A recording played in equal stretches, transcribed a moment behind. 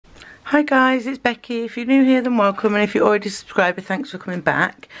Hi guys, it's Becky. If you're new here then welcome, and if you're already a subscriber, thanks for coming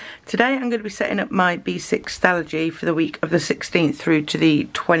back. Today I'm going to be setting up my B6 Stalogy for the week of the 16th through to the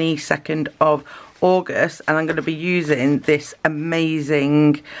 22nd of August, and I'm going to be using this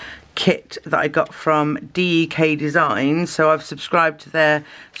amazing kit that I got from DEK Design. So I've subscribed to their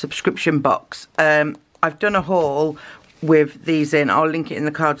subscription box. I've done a haul with these in. I'll link it in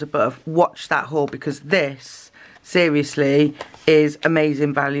the cards above. Watch that haul because this seriously is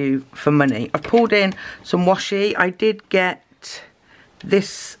amazing value for money. I've pulled in some washi. I did get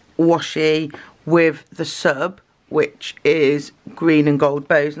this washi with the sub, which is green and gold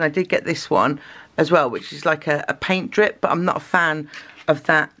bows, and I did get this one as well, which is like a paint drip, but I'm not a fan of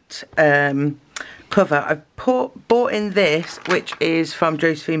that cover. I've bought in this, which is from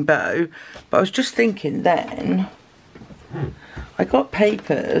Josephine Bow, but I was just thinking then, I got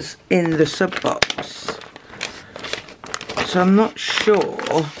papers in the sub box, so I'm not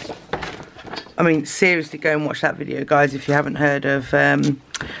sure. I mean, seriously, go and watch that video, guys, if you haven't heard of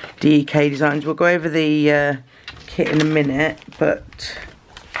DEK Designs. We'll go over the kit in a minute, but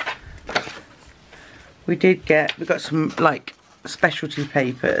we got some, like, specialty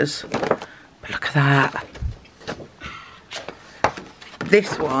papers. But look at that.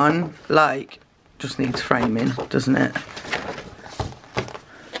 This one, like, just needs framing, doesn't it?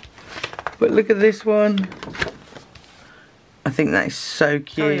 But look at this one. I think that is so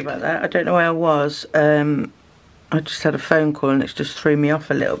cute. Sorry about that. I don't know where I was. I just had a phone call and it's just threw me off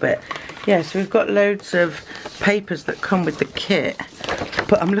a little bit. Yeah, so we've got loads of papers that come with the kit.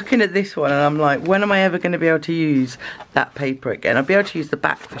 But I'm looking at this one and I'm like, when am I ever going to be able to use that paper again? I'll be able to use the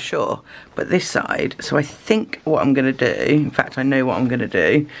back for sure, but this side. So I think what I'm going to do, in fact I know what I'm going to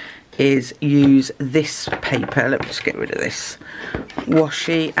do, is use this paper. Let me just get rid of this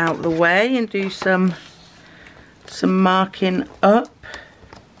washi out the way and do some marking up.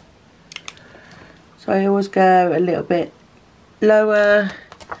 So I always go a little bit lower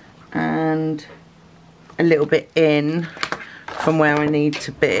and a little bit in from where I need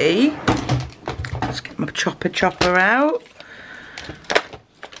to be. Let's get my chopper out.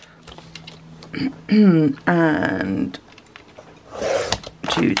 And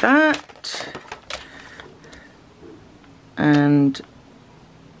do that. And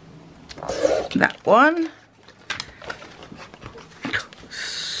that one.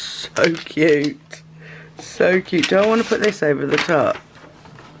 So cute. So cute. Do I want to put this over the top?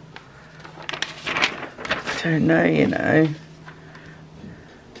 I don't know, you know.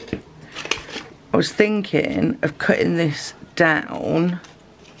 I was thinking of cutting this down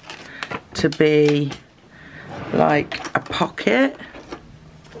to be like a pocket.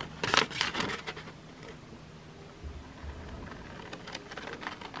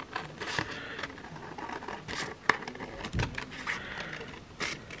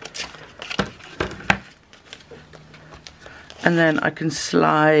 And then I can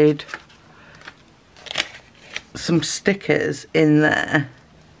slide some stickers in there.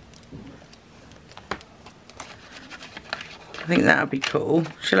 I think that would be cool.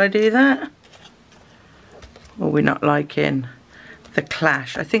 Shall I do that? Or are we not liking the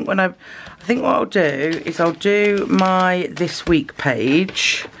clash? I think what I'll do is I'll do my this week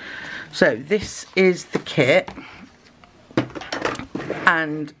page. So this is the kit,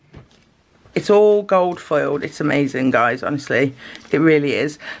 and it's all gold foiled. It's amazing, guys, honestly. It really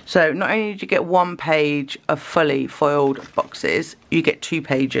is. So not only did you get one page of fully foiled boxes, you get 2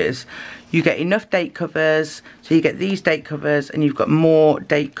 pages. You get enough date covers. So you get these date covers and you've got more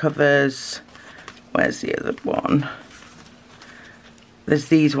date covers. Where's the other one? There's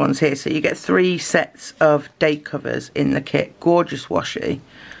these ones here. So you get 3 sets of date covers in the kit. Gorgeous washi.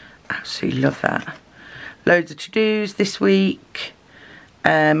 Absolutely love that. Loads of to-dos this week.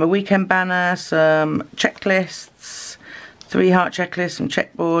 A weekend banner, some checklists, 3 heart checklists, some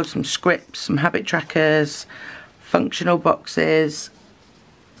checkboards, some scripts, some habit trackers, functional boxes.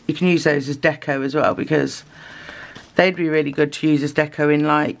 You can use those as deco as well, because they'd be really good to use as deco in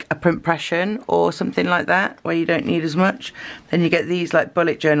like a print impression or something like that, where you don't need as much. Then you get these like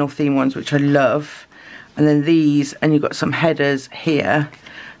bullet journal theme ones, which I love. And then these, and you've got some headers here.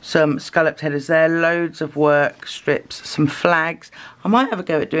 Some scalloped headers there, loads of work strips, some flags. I might have a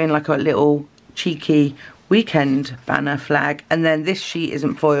go at doing like a little cheeky weekend banner flag. And then this sheet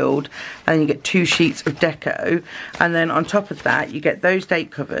isn't foiled, and then you get 2 sheets of deco. And then on top of that, you get those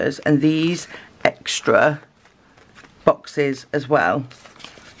date covers and these extra boxes as well.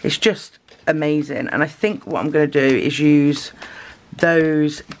 It's just amazing. And I think what I'm going to do is use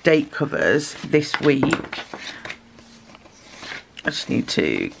those date covers this week. I just need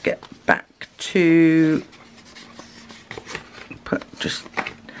to get back to just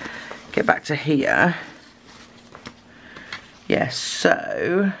get back to here. Yes,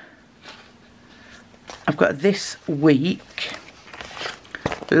 so I've got this week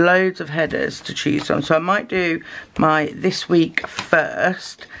loads of headers to choose from, so I might do my this week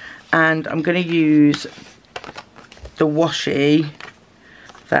first, and I'm going to use the washi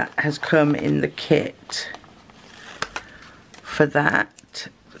that has come in the kit for that.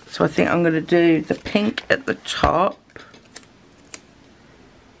 So I think I'm going to do the pink at the top,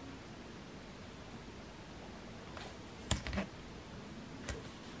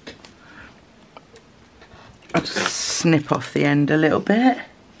 I'll just snip off the end a little bit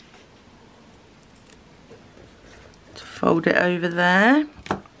to fold it over there,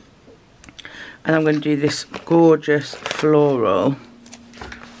 and I'm going to do this gorgeous floral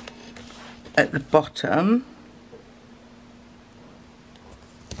at the bottom.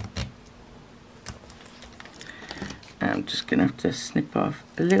 I'm just going to have to snip off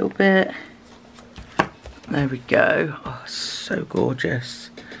a little bit. There we go. Oh, so gorgeous.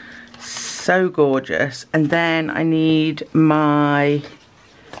 So gorgeous. And then I need my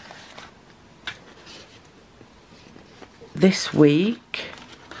this week.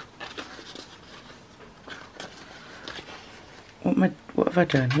 What have I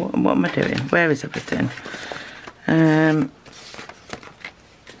done? What am I doing? Where is everything?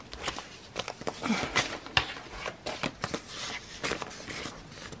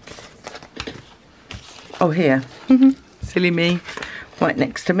 Oh, here. Silly me. Right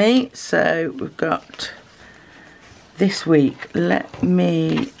next to me. So we've got this week. Let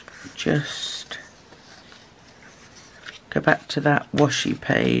me just go back to that washi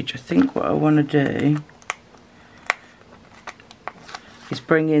page. I think what I want to do is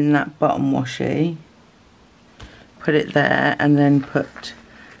bring in that bottom washi, put it there, and then put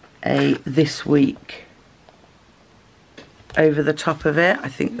a this week over the top of it. I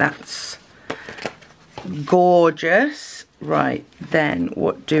think that's gorgeous. Right, then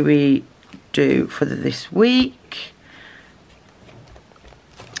what do we do for this week?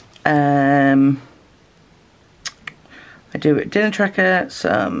 I do a dinner tracker,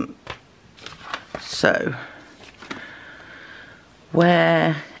 so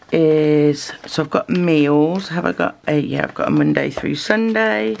where is, so I've got meals. Have I got a, yeah, I've got a Monday through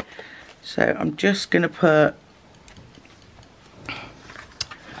Sunday. So I'm just going to put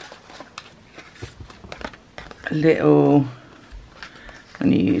a little, I'm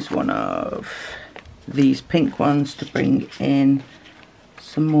going to use one of these pink ones to bring in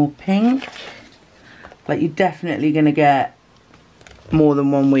some more pink. Like, you're definitely going to get more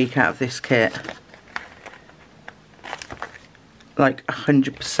than 1 week out of this kit. Like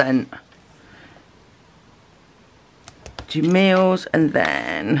 100%. Do meals, and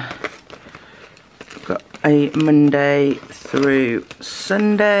then I've got a Monday through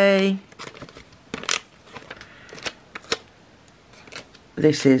Sunday.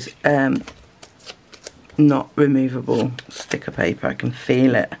 This is not removable sticker paper. I can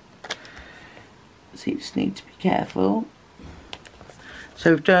feel it. So you just need to be careful.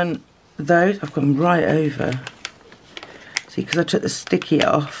 So we've done those. I've gone right over. See, because I took the sticky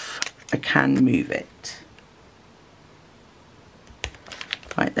off, I can move it.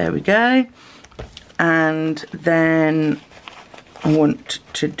 Right, there we go. And then I want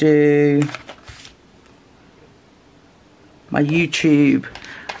to do my YouTube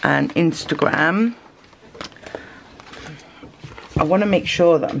and Instagram. I want to make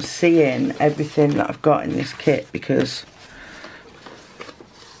sure that I'm seeing everything that I've got in this kit, because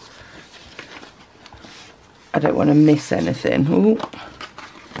I don't want to miss anything. Ooh.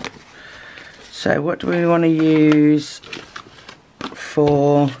 So what do we want to use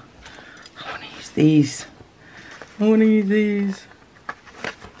for, I want to use these. I want to use these.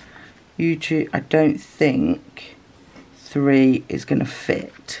 YouTube, I don't think 3 is going to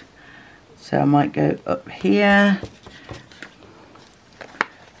fit. So I might go up here.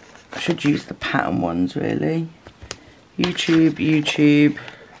 I should use the pattern ones really. YouTube.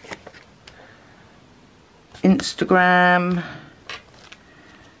 Instagram.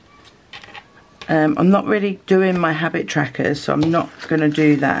 I'm not really doing my habit trackers, so I'm not going to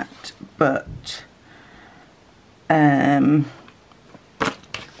do that, but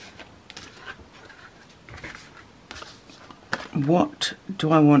what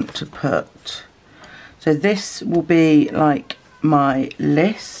do I want to put? So this will be like my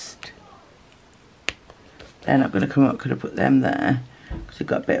list. They're not going to come up, could have put them there. So we've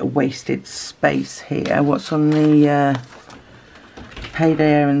got a bit of wasted space here. What's on the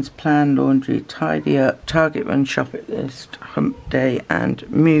payday errands, plan, laundry, tidy up, Target run, shop it list, hump day and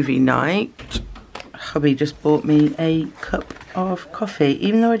movie night. Hubby just bought me a cup of coffee.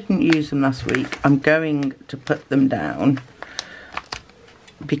 Even though I didn't use them last week, I'm going to put them down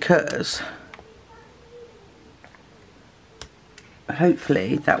because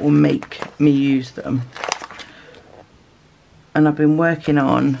hopefully that will make me use them. And I've been working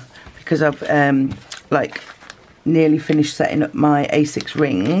on, because I've like nearly finished setting up my A6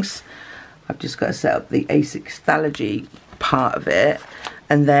 rings. I've just got to set up the A6 Stalogy part of it,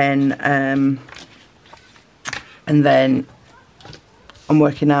 and then I'm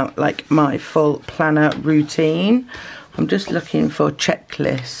working out like my full planner routine. I'm just looking for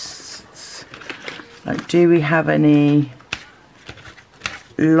checklists. Like, do we have any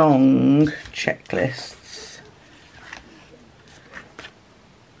long checklists?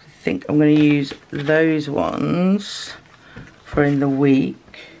 I think I'm going to use those ones for in the week.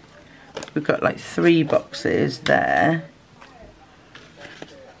 We've got like 3 boxes there.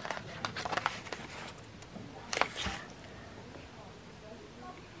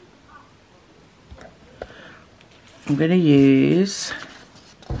 I'm going to use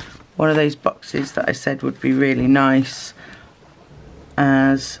one of those boxes that I said would be really nice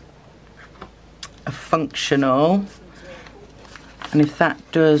as a functional, and if that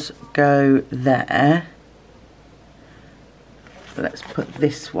does go there, let's put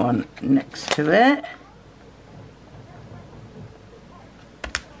this one next to it.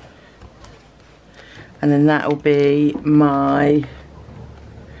 And then that will be my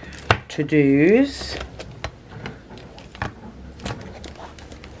to-dos.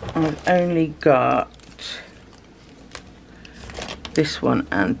 I've only got this one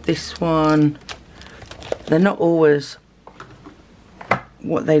and this one. They're not always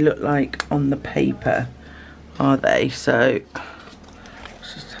what they look like on the paper, are they? So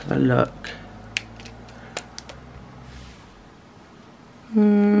let's just have a look.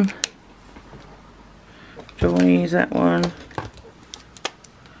 Do I want to use that one?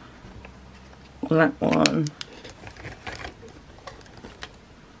 Or that one?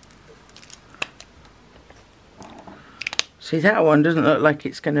 See, that one doesn't look like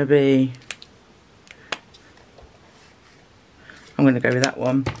it's going to be... I'm going to go with that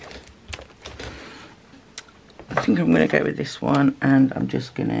one. I think I'm going to go with this one, and I'm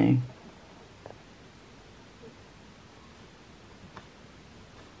just going to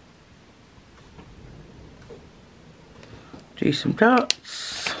do some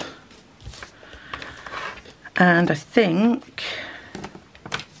dots. And I think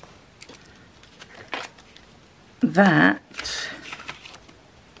that,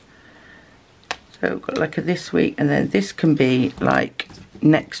 so we've got like a this week, and then this can be like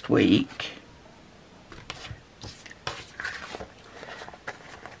next week.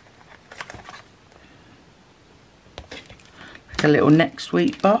 Like a little next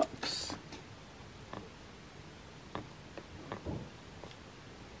week box.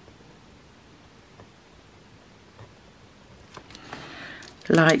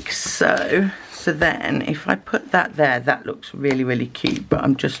 Like so. So then if I put that there, that looks really, really cute, but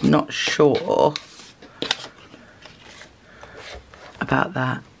I'm just not sure about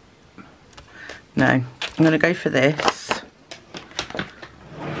that. No, I'm going to go for this.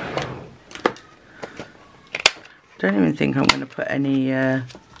 Don't even think I'm going to put any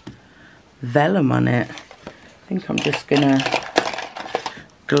vellum on it. I think I'm just going to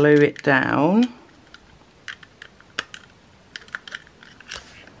glue it down.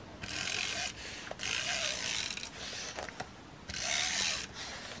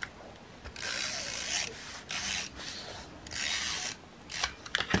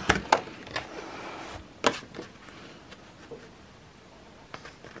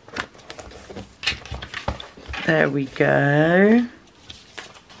 There we go.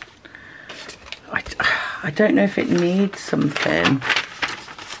 I don't know if it needs something.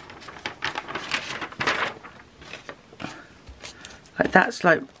 Like, that's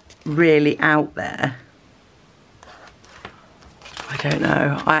like really out there. I don't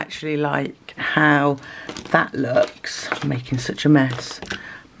know. I actually like how that looks. I'm making such a mess.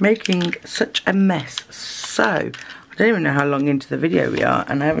 Making such a mess. So, I don't even know how long into the video we are,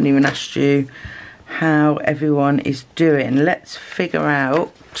 and I haven't even asked you how everyone is doing. Let's figure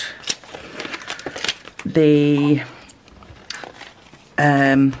out the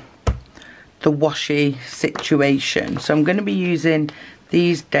washi situation. So I'm going to be using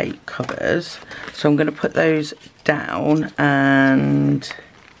these date covers, so I'm going to put those down, and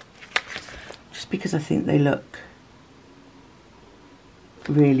just because I think they look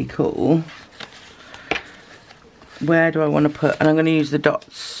really cool. Where do I want to put, and I'm going to use the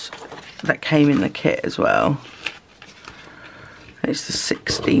dots that came in the kit as well. It's the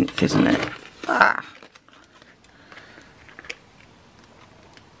 16th, isn't it? Ah.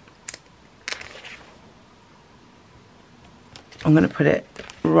 I'm going to put it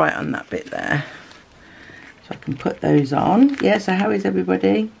right on that bit there. So I can put those on. Yeah, so how is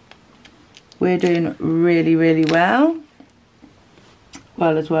everybody? We're doing really, really well.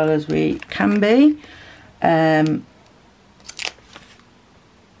 Well as we can be.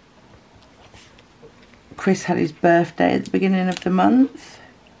 Chris had his birthday at the beginning of the month.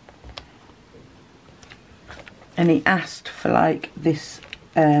 And he asked for like this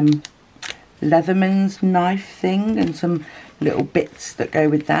Leatherman's knife thing and some little bits that go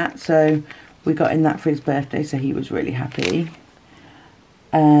with that. So we got in that for his birthday, so he was really happy.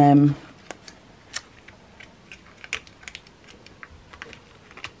 So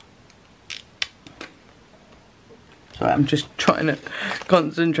I'm just trying to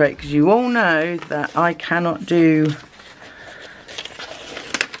concentrate because you all know that I cannot do,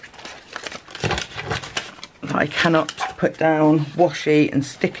 I cannot put down washi and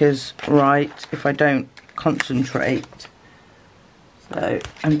stickers right if I don't concentrate. So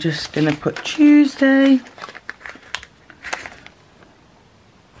I'm just going to put Tuesday.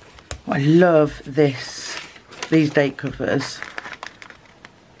 I love these date covers.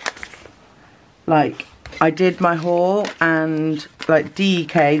 Like, I did my haul and like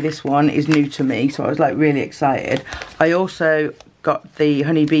DEK, this one is new to me, so I was like really excited. I also got the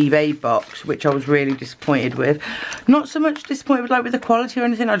Honeybee Babe box, which I was really disappointed with. Not so much disappointed with like with the quality or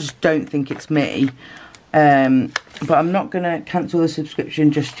anything, I just don't think it's me. But I'm not going to cancel the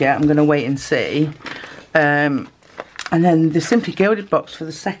subscription just yet, I'm going to wait and see. And then the Simply Gilded box for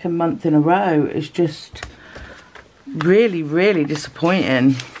the second month in a row is just really, really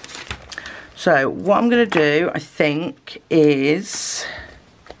disappointing. So what I'm going to do, I think, is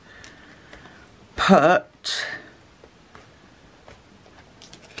put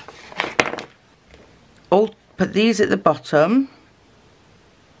these at the bottom.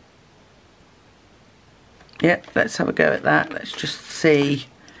 Yep, let's have a go at that. Let's just see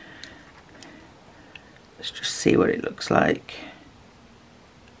what it looks like.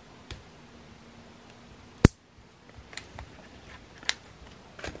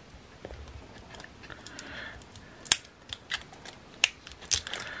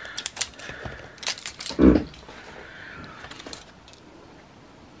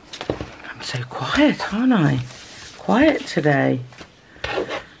 So quiet, aren't I? Quiet today.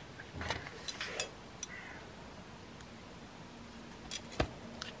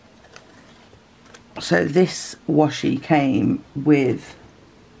 So this washi came with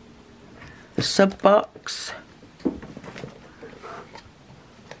the sub box.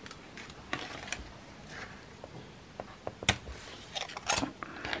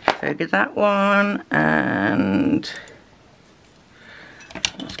 Figure that one, and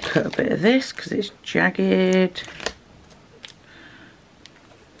let's cut a bit of this because it's jagged.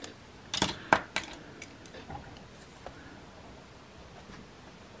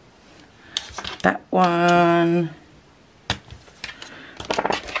 That one.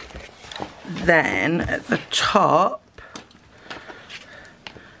 Then at the top,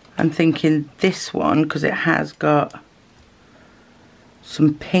 I'm thinking this one because it has got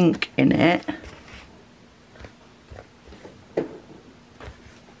some pink in it.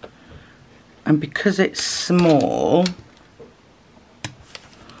 And because it's small,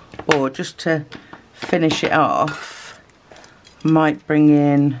 or just to finish it off, I might bring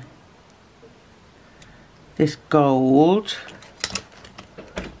in this gold.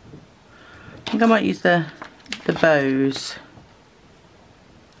 I think I might use the bows.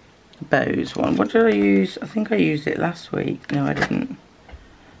 The bows one. What did I use? I think I used it last week. No, I didn't.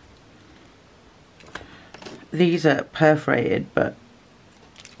 These are perforated, but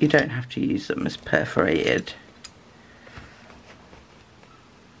you don't have to use them as perforated.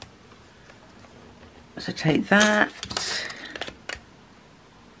 So take that.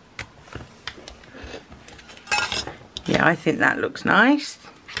 Yeah, I think that looks nice.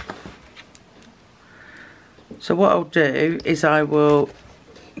 So what I'll do is I will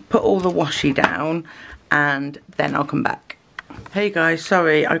put all the washi down and then I'll come back. Hey guys,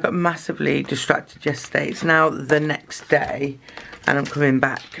 sorry, I got massively distracted yesterday. It's now the next day and I'm coming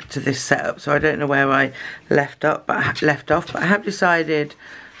back to this setup, so I don't know where I left off, but I have decided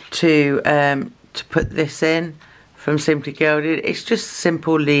to put this in from Simply Gilded. It's just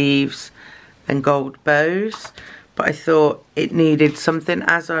simple leaves and gold bows, but I thought it needed something.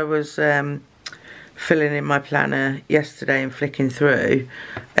 As I was filling in my planner yesterday and flicking through,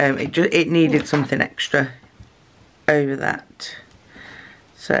 it needed something extra over that.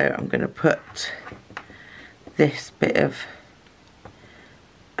 So I'm going to put this bit of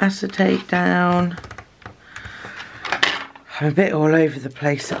acetate down. I'm a bit all over the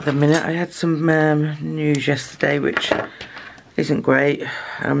place at the minute. I had some news yesterday which isn't great.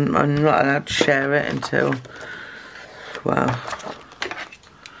 I'm not allowed to share it until, well,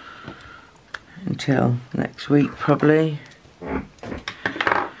 until next week probably.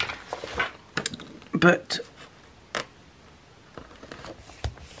 But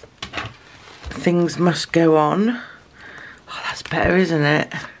things must go on. Oh, that's better, isn't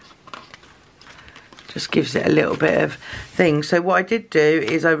it? Just gives it a little bit of thing. So what I did do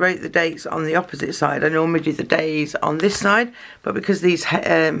is I wrote the dates on the opposite side. I normally do the days on this side, but because these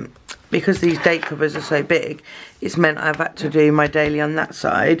date covers are so big, it's meant I've had to do my daily on that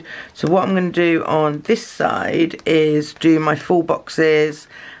side. So what I'm going to do on this side is do my full boxes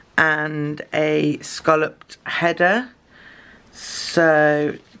and a scalloped header.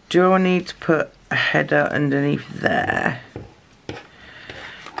 So do I need to put a header underneath there? Do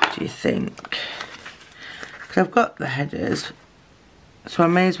you think? Because I've got the headers, so I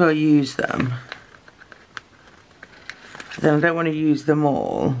may as well use them. But then I don't want to use them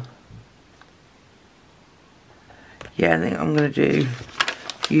all. Yeah, I think I'm going to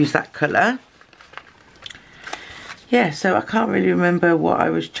use that colour. Yeah, so I can't really remember what I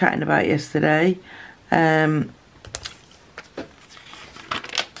was chatting about yesterday. I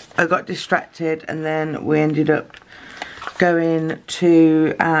got distracted and then we ended up going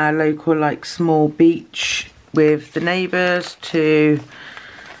to our local like small beach with the neighbours to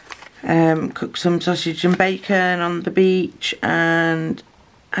cook some sausage and bacon on the beach and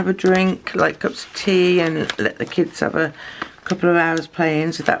have a drink, like cups of tea, and let the kids have a couple of hours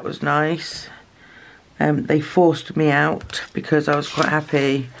playing, so that was nice. They forced me out because I was quite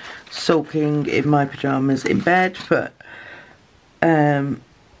happy sulking in my pyjamas in bed, but yeah,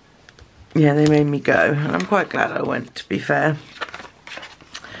 they made me go, and I'm quite glad I went, to be fair.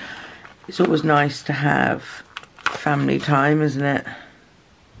 It's always nice to have family time, isn't it?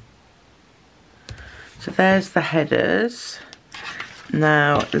 So there's the headers.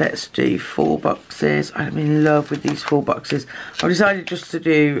 Now let's do 4 boxes. I'm in love with these 4 boxes. I decided just to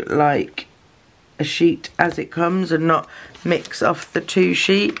do like a sheet as it comes and not mix off the 2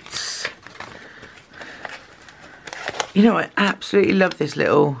 sheets. You know, I absolutely love this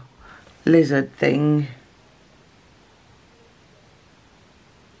little lizard thing.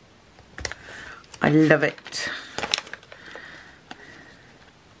 I love it.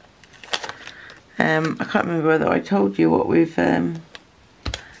 I can't remember whether I told you what we've been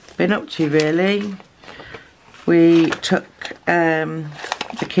up to really. We took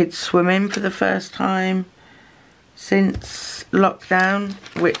the kids swimming for the first time since lockdown,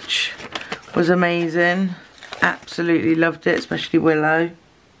 which was amazing. Absolutely loved it, especially Willow.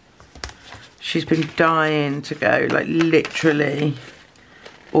 She's been dying to go, like literally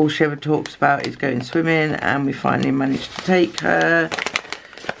all she ever talks about is going swimming, and we finally managed to take her.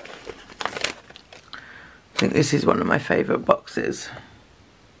 I think this is one of my favourite boxes.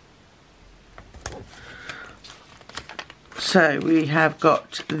 So we have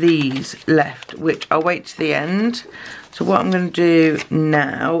got these left, which I'll wait to the end. So what I'm going to do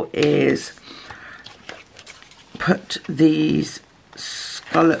now is put these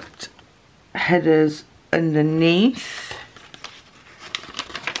scalloped headers underneath.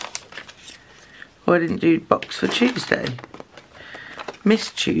 Oh, I didn't do box for Tuesday.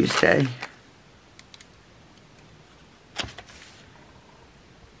 Missed Tuesday.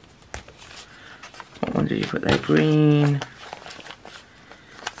 What one did you put there? Green.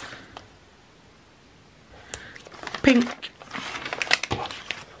 Pink.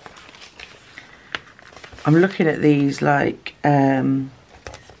 I'm looking at these like,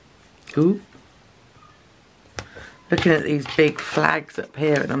 ooh. Looking at these big flags up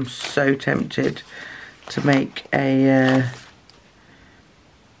here, and I'm so tempted to make a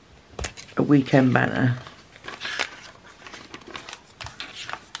weekend banner.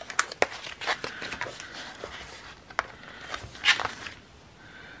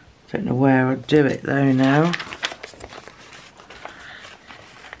 Don't know where I'd do it though now.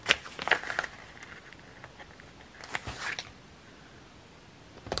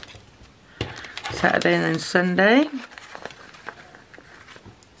 Saturday and then Sunday.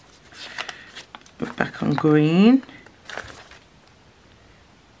 We're back on green.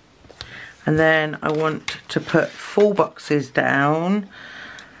 And then I want to put 4 boxes down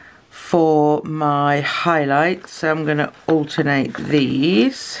for my highlights. So I'm going to alternate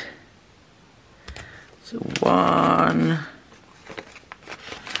these. So 1.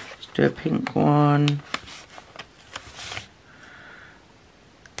 Let's do a pink one.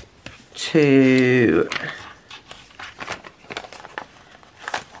 2.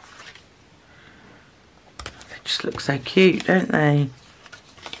 They just look so cute, don't they?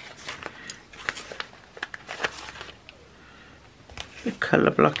 the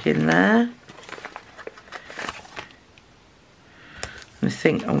colour block in there. I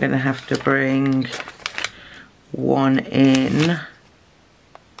think I'm going to have to bring one in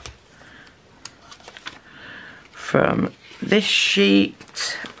from this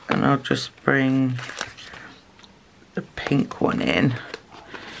sheet, and I'll just bring the pink one in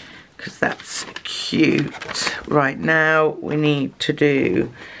because that's cute. Right now we need to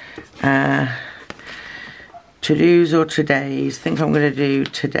do to-dos or todays. I think I'm going to do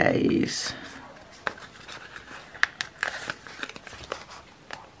todays.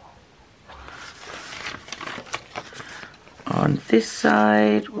 On this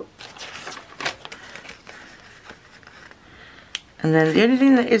side, and then the only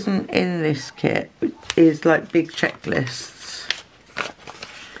thing that isn't in this kit is like big checklists,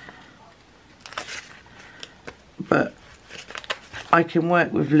 but I can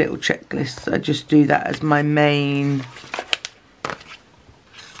work with little checklists. I just do that as my main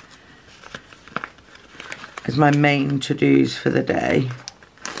to-dos for the day.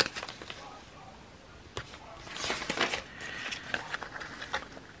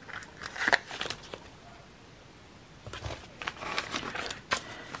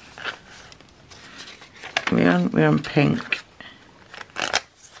 We're on pink.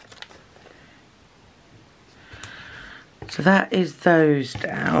 So that is those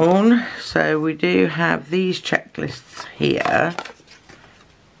down. So we do have these checklists here.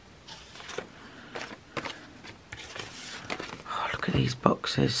 Oh, look at these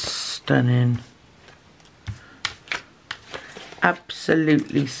boxes, stunning.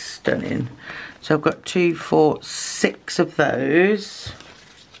 Absolutely stunning. So I've got 2, 4, 6 of those.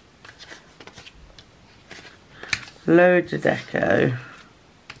 Loads of deco.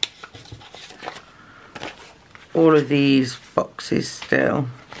 All of these boxes still.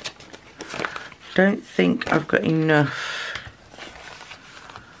 Don't think I've got enough.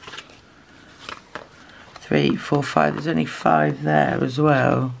 3, 4, 5. There's only 5 there as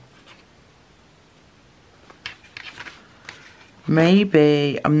well.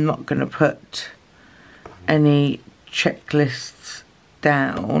 Maybe I'm not going to put any checklists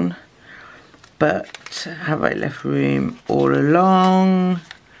down, but have I left room all along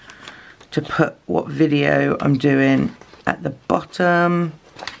to put what video I'm doing at the bottom?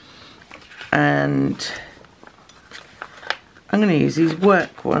 And I'm going to use these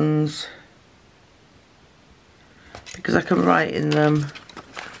work ones because I can write in them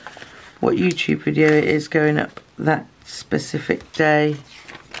what YouTube video it is going up that specific day.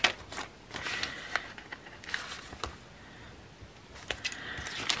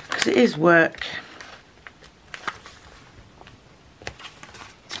 Because it is work.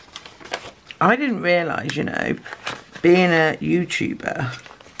 I didn't realise, you know, being a YouTuber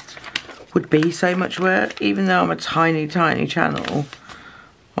would be so much work, even though I'm a tiny channel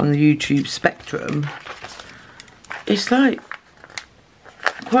on the YouTube spectrum. It's like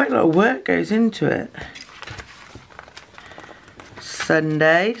quite a lot of work goes into it.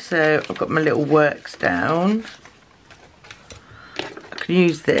 Sunday, so I've got my little works down. I can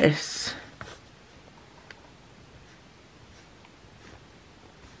use this.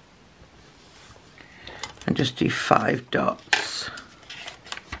 And just do 5 dots.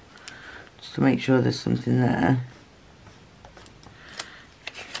 Just to make sure there's something there.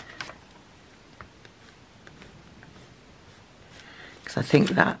 Because I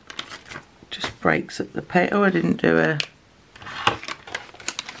think that just breaks up the paper. Oh, I didn't do a...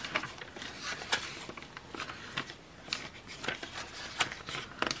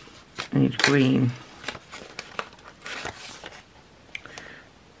 I need green.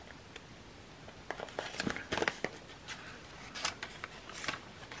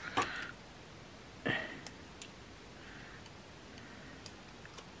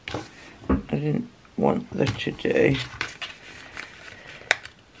 I didn't want the to-do.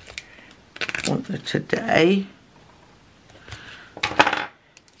 I want the today.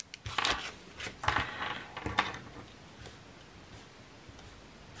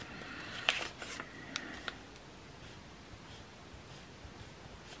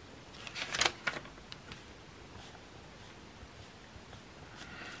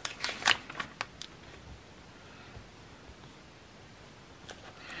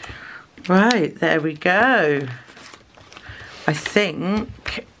 Right, there we go. I think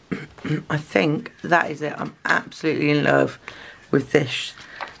that is it. I'm absolutely in love with this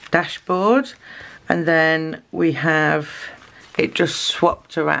dashboard. And then we have it just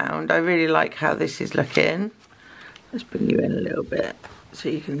swapped around. I really like how this is looking. Let's bring you in a little bit so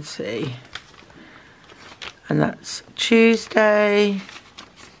you can see. And that's Tuesday.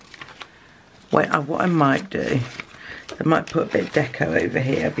 Wait, what I might do I might put a bit of deco over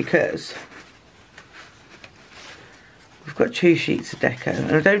here because we've got 2 sheets of deco,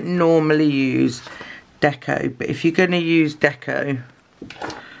 and I don't normally use deco, but if you're going to use deco,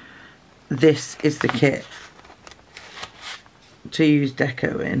 this is the kit to use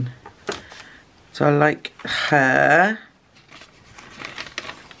deco in. So I like her.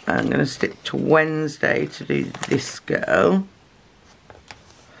 I'm going to stick to Wednesday to do this girl.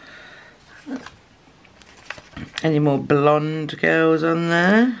 Any more blonde girls on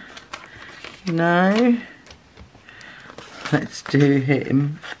there? No. Let's do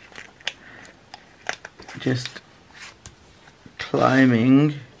him. Just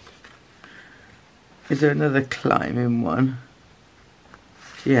climbing. Is there another climbing one?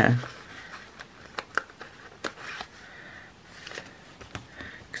 Yeah.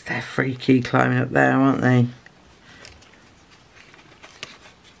 Because they're freaky climbing up there, aren't they?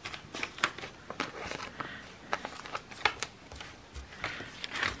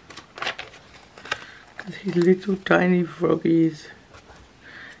 These little tiny froggies.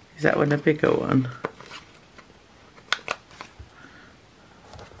 Is that one a bigger one?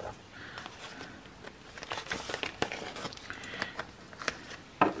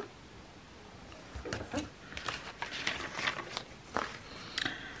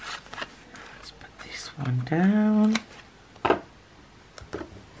 Let's put this one down.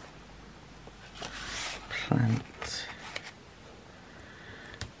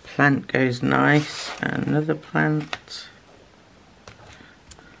 Plant goes nice, and another plant.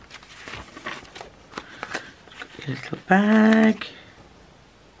 Got your little bag.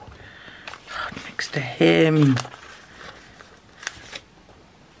 Oh, next to him.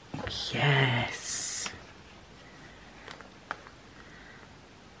 Yes.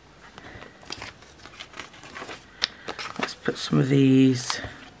 Let's put some of these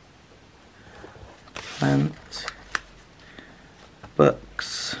plant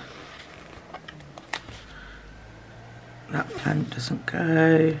books. That plant doesn't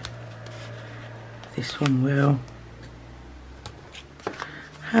go. This one will.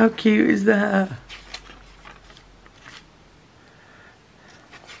 How cute is that?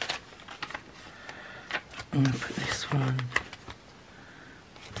 I'm going to put this one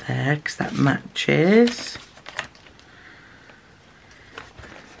there because that matches.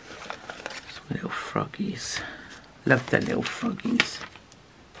 Some little froggies. Love their little froggies.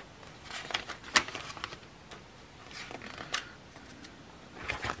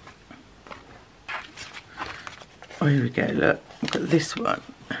 Oh, here we go, look, I've got this one.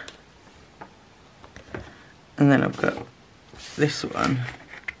 And then I've got this one.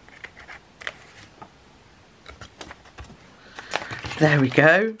 There we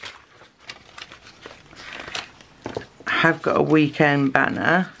go. I have got a weekend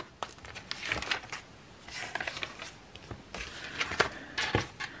banner.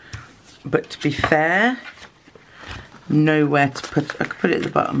 But to be fair, nowhere to put, I could put it at the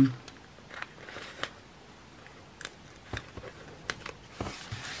bottom.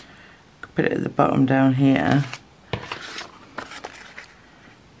 Put it at the bottom down here.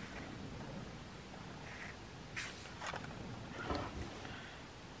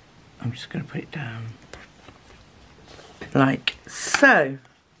 I'm just going to put it down like so.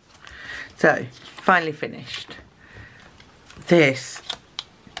 So, finally finished. This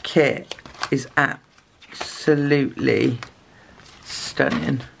kit is absolutely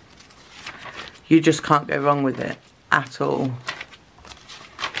stunning. You just can't go wrong with it at all.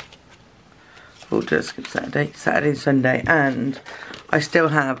 We'll just skip Saturday and Sunday, and I still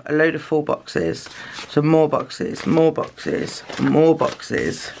have a load of full boxes, so more boxes, more boxes, more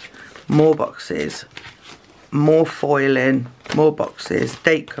boxes, more boxes, more foiling, more boxes,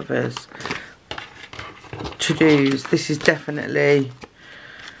 date covers, to-dos. This is definitely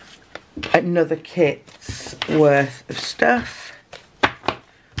another kit's worth of stuff,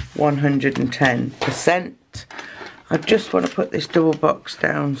 110%. I just want to put this double box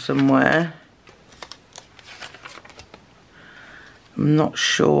down somewhere. I'm not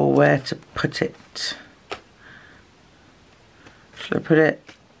sure where to put it. Should I put it?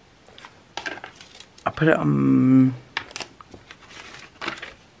 I'll put it on.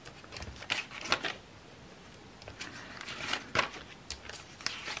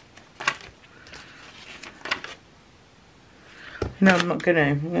 No, I'm not gonna.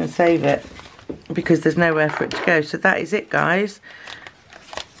 I'm gonna save it because there's nowhere for it to go. So that is it, guys.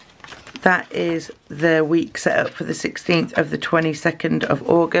 That is the week set up for the 16th of the 22nd of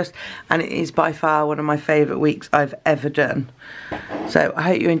August, and it is by far one of my favourite weeks I've ever done. So I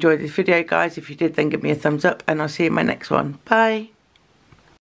hope you enjoyed this video, guys. If you did, then give me a thumbs up, and I'll see you in my next one. Bye.